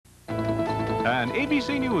An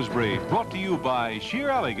ABC News brief brought to you by Sheer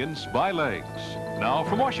Elegance by Legs. Now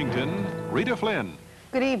from Washington, Rita Flynn.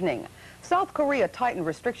 Good evening. South Korea tightened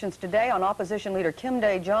restrictions today on opposition leader Kim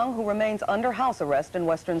Dae-jung, who remains under house arrest in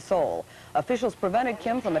western Seoul. Officials prevented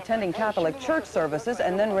Kim from attending Catholic church services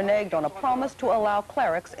and then reneged on a promise to allow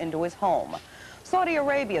clerics into his home. Saudi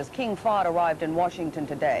Arabia's King Fahd arrived in Washington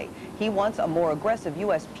today. He wants a more aggressive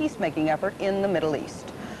U.S. peacemaking effort in the Middle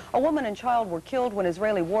East. A woman and child were killed when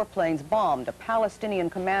Israeli warplanes bombed a Palestinian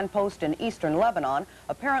command post in eastern Lebanon,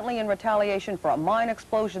 apparently in retaliation for a mine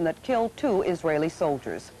explosion that killed 2 Israeli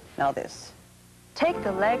soldiers. Now this. Take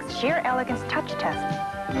the Legs Sheer Elegance Touch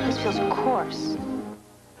Test. This feels coarse.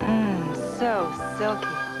 So silky.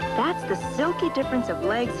 That's the silky difference of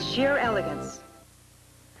Legs Sheer Elegance.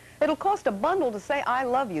 It'll cost a bundle to say I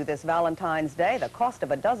love you this Valentine's Day. The cost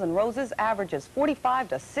of a dozen roses averages $45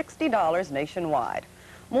 to $60 nationwide.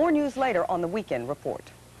 More news later on the Weekend Report.